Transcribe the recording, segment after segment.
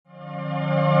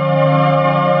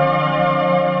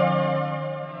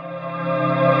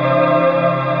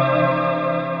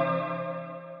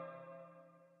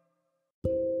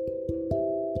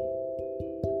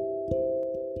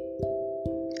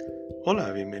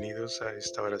bienvenidos a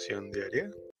esta oración diaria.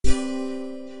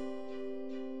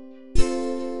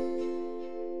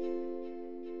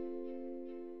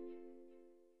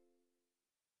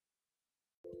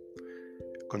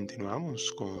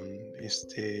 Continuamos con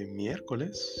este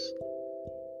miércoles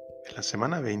de la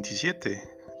semana 27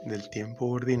 del tiempo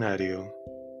ordinario.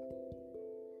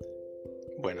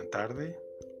 Buena tarde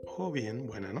o bien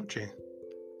buena noche.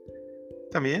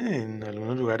 También en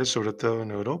algunos lugares, sobre todo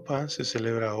en Europa, se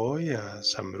celebra hoy a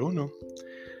San Bruno,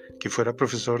 que fuera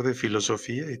profesor de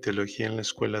filosofía y teología en la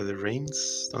escuela de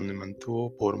Reims, donde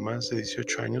mantuvo por más de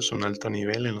 18 años un alto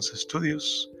nivel en los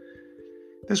estudios.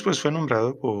 Después fue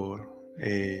nombrado por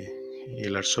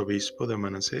el arzobispo de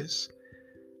Manasés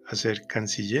a ser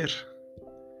canciller.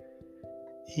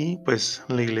 Y pues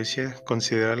la iglesia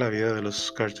considera la vida de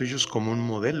los cartujos como un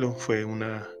modelo. Fue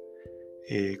una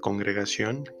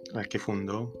congregación la que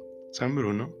fundó San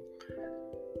Bruno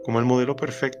como el modelo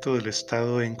perfecto del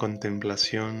estado en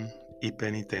contemplación y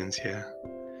penitencia.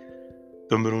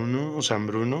 Don Bruno o San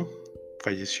Bruno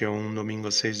falleció un domingo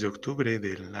 6 de octubre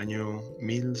del año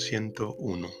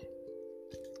 1101.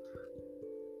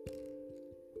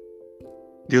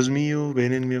 Dios mío,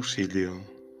 ven en mi auxilio.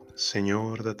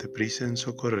 Señor, date prisa en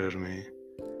socorrerme.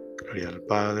 Gloria al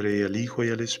Padre, y al Hijo, y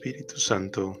al Espíritu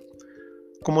Santo,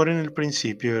 como era en el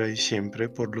principio, ahora y siempre,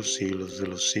 por los siglos de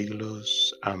los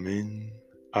siglos. Amén.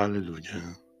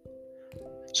 Aleluya.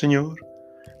 Señor,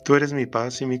 tú eres mi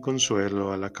paz y mi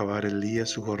consuelo. Al acabar el día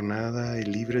su jornada, y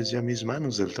libres ya mis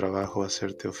manos del trabajo, a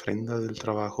hacerte ofrenda del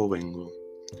trabajo vengo.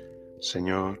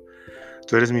 Señor,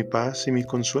 tú eres mi paz y mi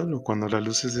consuelo cuando las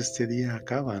luces de este día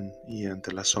acaban, y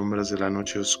ante las sombras de la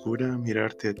noche oscura,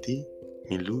 mirarte a ti,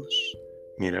 mi luz,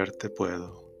 mirarte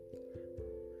puedo.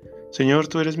 Señor,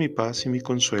 tú eres mi paz y mi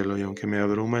consuelo, y aunque me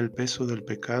abruma el peso del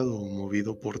pecado,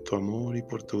 movido por tu amor y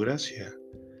por tu gracia,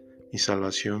 mi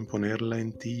salvación ponerla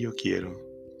en ti yo quiero.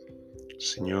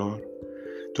 Señor,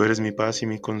 tú eres mi paz y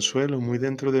mi consuelo, muy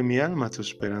dentro de mi alma tu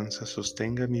esperanza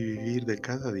sostenga mi vivir de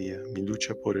cada día, mi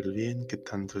lucha por el bien que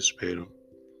tanto espero.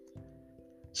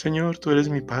 Señor, tú eres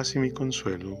mi paz y mi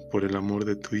consuelo, por el amor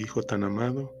de tu Hijo tan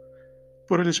amado,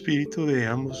 por el Espíritu de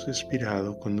ambos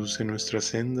inspirado, conduce nuestra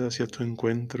senda hacia tu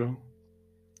encuentro.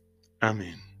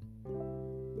 Amén.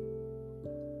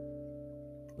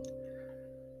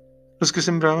 Los que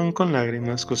sembraban con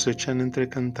lágrimas cosechan entre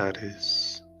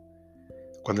cantares.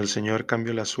 Cuando el Señor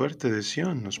cambió la suerte de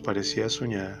Sión, nos parecía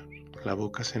soñar. La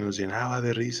boca se nos llenaba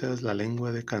de risas, la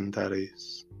lengua de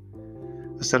cantares.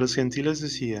 Hasta los gentiles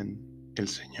decían, el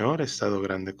Señor ha estado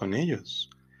grande con ellos.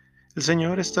 El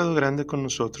Señor ha estado grande con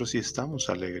nosotros y estamos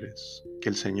alegres. Que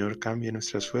el Señor cambie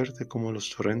nuestra suerte como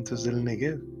los torrentes del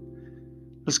Negev.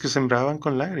 Los que sembraban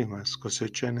con lágrimas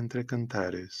cosechan entre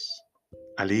cantares.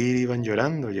 Al ir iban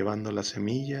llorando, llevando la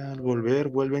semilla, al volver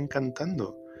vuelven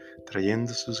cantando,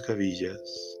 trayendo sus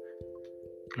gavillas.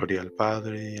 Gloria al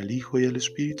Padre, y al Hijo, y al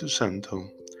Espíritu Santo,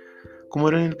 como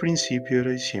era en el principio,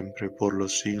 ahora y siempre, por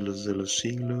los siglos de los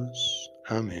siglos.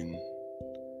 Amén.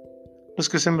 Los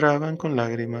que sembraban con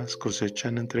lágrimas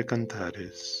cosechan entre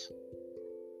cantares.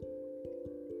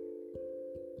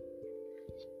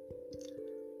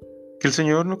 Que el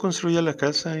Señor no construya la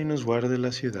casa y nos guarde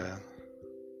la ciudad.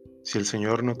 Si el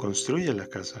Señor no construye la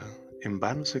casa, en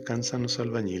vano se cansan los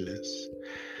albañiles.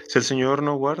 Si el Señor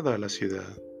no guarda la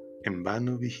ciudad, en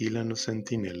vano vigilan los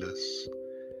centinelas.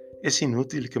 Es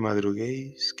inútil que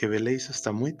madruguéis, que veléis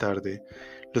hasta muy tarde,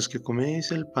 los que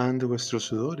coméis el pan de vuestros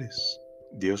sudores.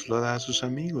 Dios lo da a sus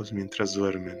amigos mientras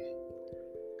duermen.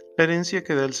 La herencia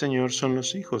que da el Señor son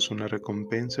los hijos, una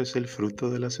recompensa es el fruto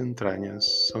de las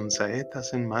entrañas, son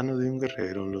saetas en mano de un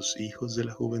guerrero, los hijos de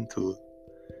la juventud.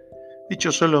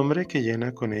 Dichoso el hombre que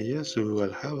llena con ella su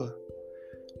aljaba,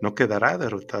 no quedará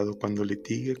derrotado cuando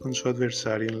litigue con su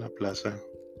adversario en la plaza.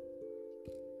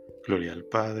 Gloria al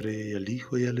Padre, y al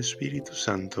Hijo, y al Espíritu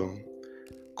Santo,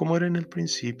 como era en el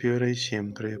principio, ahora y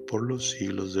siempre, por los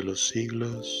siglos de los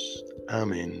siglos.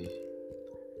 Amén.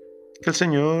 Que el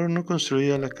Señor no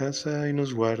construya la casa y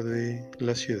nos guarde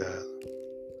la ciudad.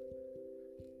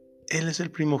 Él es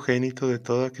el primogénito de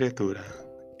toda criatura,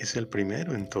 es el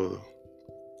primero en todo.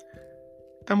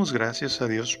 Damos gracias a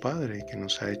Dios Padre que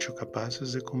nos ha hecho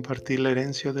capaces de compartir la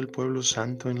herencia del pueblo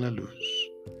santo en la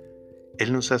luz.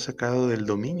 Él nos ha sacado del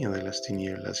dominio de las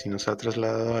tinieblas y nos ha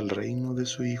trasladado al reino de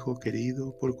su Hijo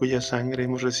querido, por cuya sangre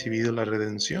hemos recibido la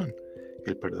redención,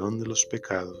 el perdón de los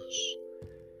pecados.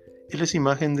 Él es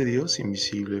imagen de Dios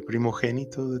invisible,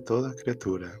 primogénito de toda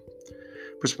criatura,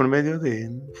 pues por medio de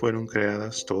Él fueron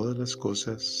creadas todas las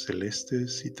cosas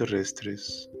celestes y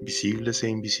terrestres, visibles e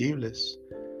invisibles,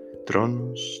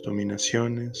 tronos,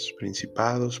 dominaciones,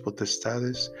 principados,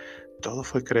 potestades, todo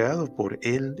fue creado por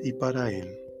Él y para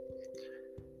Él.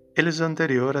 Él es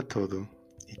anterior a todo,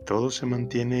 y todo se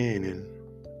mantiene en Él.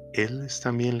 Él es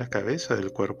también la cabeza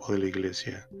del cuerpo de la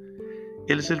Iglesia.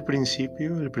 Él es el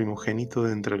principio, el primogénito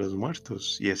de entre los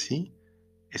muertos, y así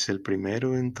es el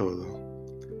primero en todo.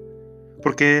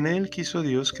 Porque en Él quiso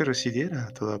Dios que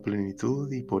residiera toda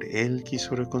plenitud, y por Él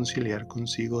quiso reconciliar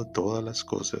consigo todas las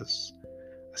cosas,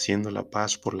 haciendo la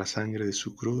paz por la sangre de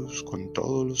su cruz con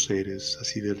todos los seres,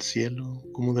 así del cielo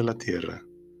como de la tierra.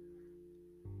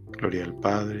 Gloria al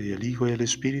Padre, y al Hijo, y al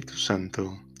Espíritu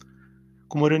Santo,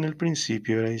 como era en el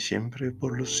principio, ahora y siempre,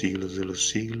 por los siglos de los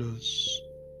siglos.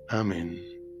 Amén.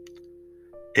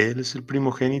 Él es el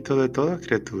primogénito de toda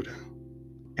criatura,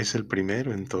 es el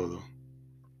primero en todo.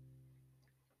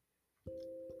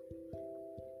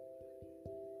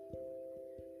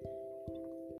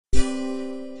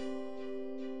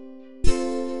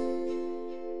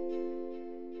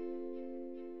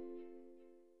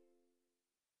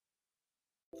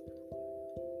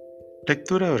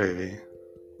 Lectura breve.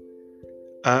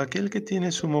 A aquel que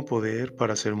tiene sumo poder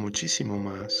para hacer muchísimo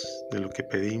más de lo que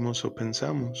pedimos o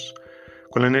pensamos,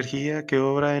 con la energía que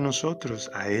obra en nosotros,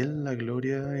 a Él la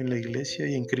gloria en la Iglesia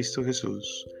y en Cristo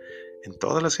Jesús, en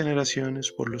todas las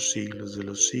generaciones por los siglos de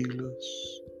los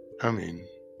siglos. Amén.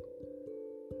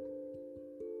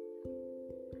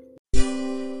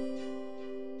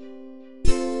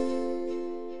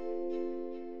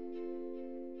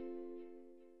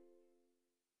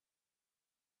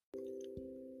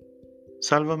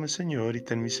 Sálvame, Señor, y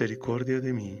ten misericordia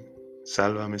de mí.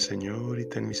 Sálvame, Señor, y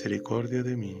ten misericordia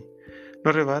de mí. No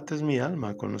arrebates mi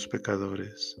alma con los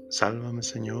pecadores. Sálvame,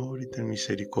 Señor, y ten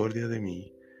misericordia de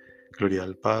mí. Gloria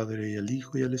al Padre, y al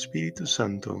Hijo, y al Espíritu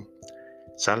Santo.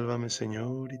 Sálvame,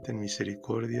 Señor, y ten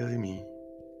misericordia de mí.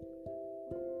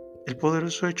 El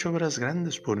poderoso ha hecho obras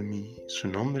grandes por mí, su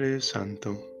nombre es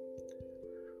santo.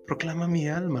 Proclama mi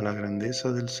alma la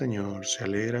grandeza del Señor, se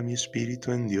alegra mi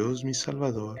espíritu en Dios mi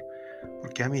Salvador,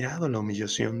 porque ha mirado la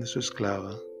humillación de su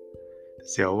esclava.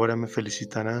 Desde ahora me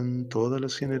felicitarán todas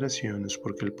las generaciones,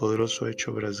 porque el poderoso ha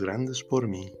hecho obras grandes por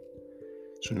mí.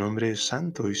 Su nombre es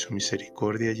santo y su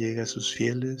misericordia llega a sus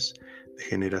fieles de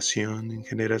generación en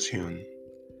generación.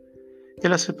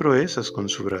 Él hace proezas con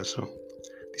su brazo,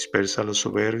 dispersa a los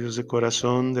soberbios de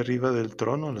corazón, derriba del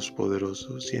trono a los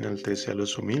poderosos y enaltece a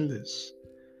los humildes.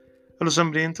 A los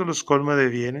hambrientos los colma de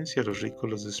bienes y a los ricos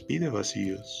los despide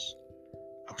vacíos.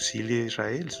 Auxilia a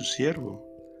Israel, su siervo,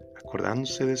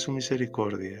 acordándose de su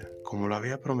misericordia, como lo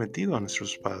había prometido a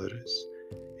nuestros padres,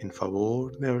 en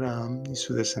favor de Abraham y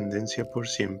su descendencia por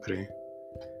siempre.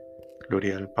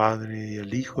 Gloria al Padre, y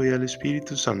al Hijo, y al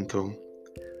Espíritu Santo,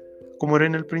 como era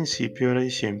en el principio, ahora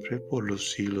y siempre, por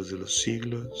los siglos de los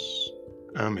siglos.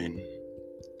 Amén.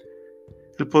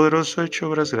 El poderoso ha hecho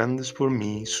obras grandes por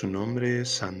mí, su nombre es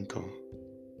santo.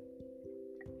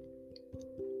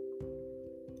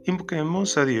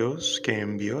 Invoquemos a Dios, que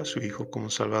envió a su Hijo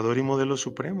como Salvador y modelo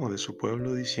supremo de su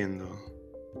pueblo, diciendo: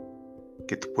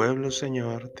 Que tu pueblo,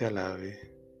 Señor, te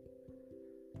alabe.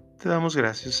 Te damos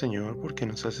gracias, Señor, porque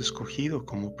nos has escogido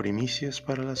como primicias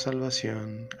para la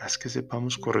salvación. Haz que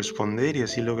sepamos corresponder y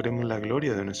así logremos la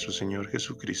gloria de nuestro Señor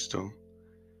Jesucristo.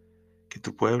 Que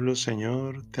tu pueblo,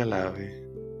 Señor, te alabe.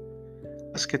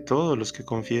 Haz que todos los que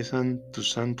confiesan tu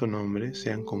santo nombre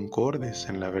sean concordes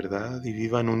en la verdad y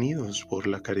vivan unidos por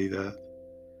la caridad.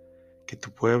 Que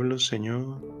tu pueblo,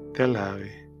 Señor, te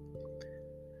alabe.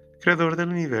 Creador del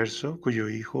universo, cuyo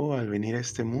Hijo al venir a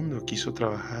este mundo quiso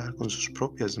trabajar con sus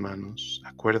propias manos,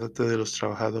 acuérdate de los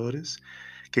trabajadores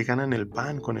que ganan el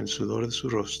pan con el sudor de su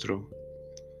rostro.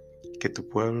 Que tu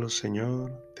pueblo,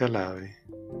 Señor, te alabe.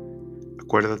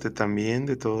 Acuérdate también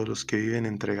de todos los que viven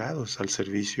entregados al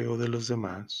servicio de los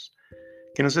demás,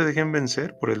 que no se dejen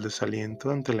vencer por el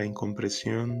desaliento ante la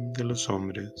incomprensión de los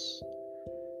hombres.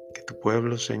 Que tu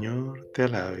pueblo, Señor, te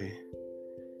alabe.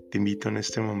 Te invito en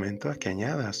este momento a que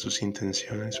añadas tus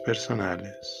intenciones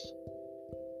personales.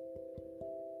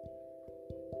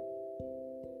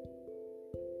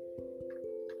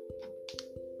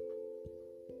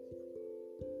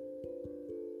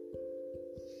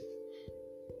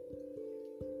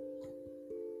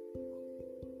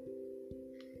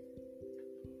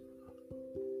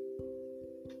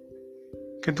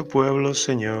 Que tu pueblo,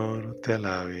 Señor, te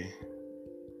alabe.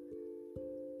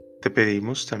 Te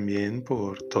pedimos también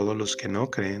por todos los que no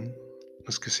creen,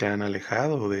 los que se han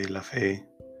alejado de la fe,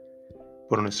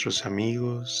 por nuestros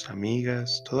amigos,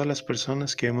 amigas, todas las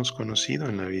personas que hemos conocido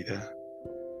en la vida,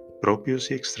 propios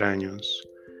y extraños,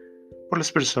 por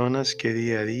las personas que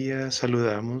día a día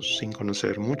saludamos sin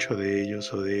conocer mucho de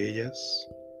ellos o de ellas,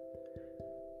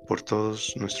 por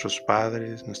todos nuestros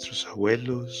padres, nuestros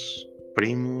abuelos,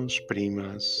 primos,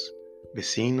 primas,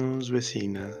 vecinos,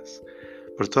 vecinas,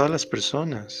 por todas las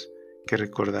personas que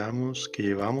recordamos, que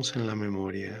llevamos en la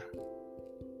memoria.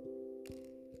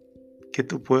 Que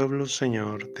tu pueblo,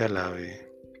 Señor, te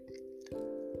alabe.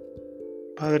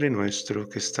 Padre nuestro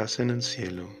que estás en el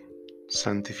cielo,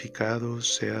 santificado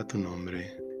sea tu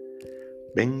nombre.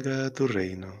 Venga a tu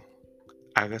reino,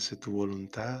 hágase tu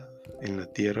voluntad en la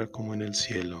tierra como en el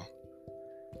cielo.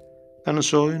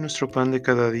 Danos hoy nuestro pan de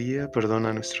cada día,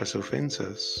 perdona nuestras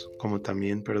ofensas, como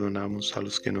también perdonamos a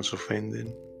los que nos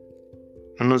ofenden.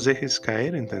 No nos dejes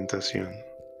caer en tentación,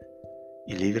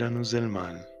 y líbranos del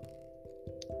mal.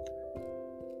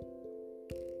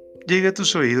 Llegue a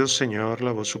tus oídos, Señor,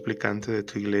 la voz suplicante de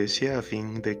tu iglesia, a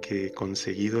fin de que,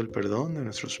 conseguido el perdón de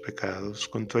nuestros pecados,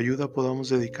 con tu ayuda podamos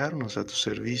dedicarnos a tu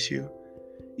servicio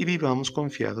y vivamos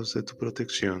confiados de tu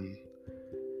protección.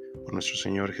 Por nuestro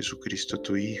Señor Jesucristo,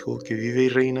 tu Hijo, que vive y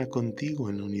reina contigo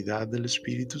en la unidad del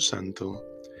Espíritu Santo,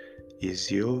 y es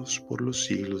Dios por los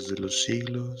siglos de los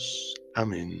siglos.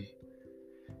 Amén.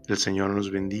 El Señor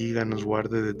nos bendiga, nos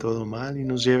guarde de todo mal y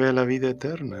nos lleve a la vida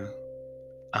eterna.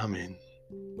 Amén.